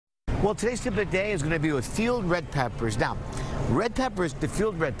Well, today's tip of the day is going to be with field red peppers. Now, red peppers, the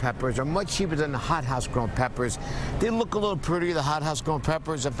field red peppers, are much cheaper than the hothouse grown peppers. They look a little prettier, the hothouse grown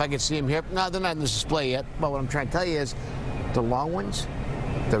peppers, if I can see them here. No, they're not in the display yet. But what I'm trying to tell you is the long ones,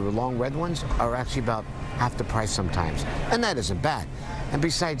 the long red ones, are actually about half the price sometimes. And that isn't bad. And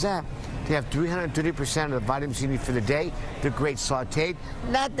besides that, they have 330% of the vitamins you need for the day. They're great sauteed.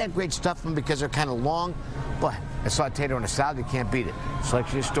 Not that great stuffing because they're kind of long, but a sauteed on a salad, you can't beat it.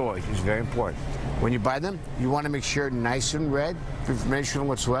 Selection of storage is very important. When you buy them, you want to make sure nice and red, free from information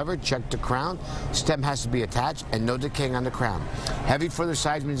whatsoever. Check the crown. Stem has to be attached and no decaying on the crown. Heavy for their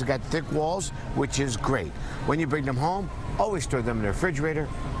size means they got thick walls, which is great. When you bring them home, always store them in the refrigerator.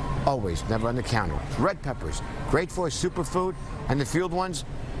 Always, never on the counter. Red peppers, great for a superfood, and the field ones,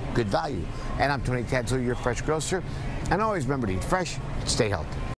 good value. And I'm Tony Tantillo, your fresh grocer. And always remember to eat fresh, stay healthy.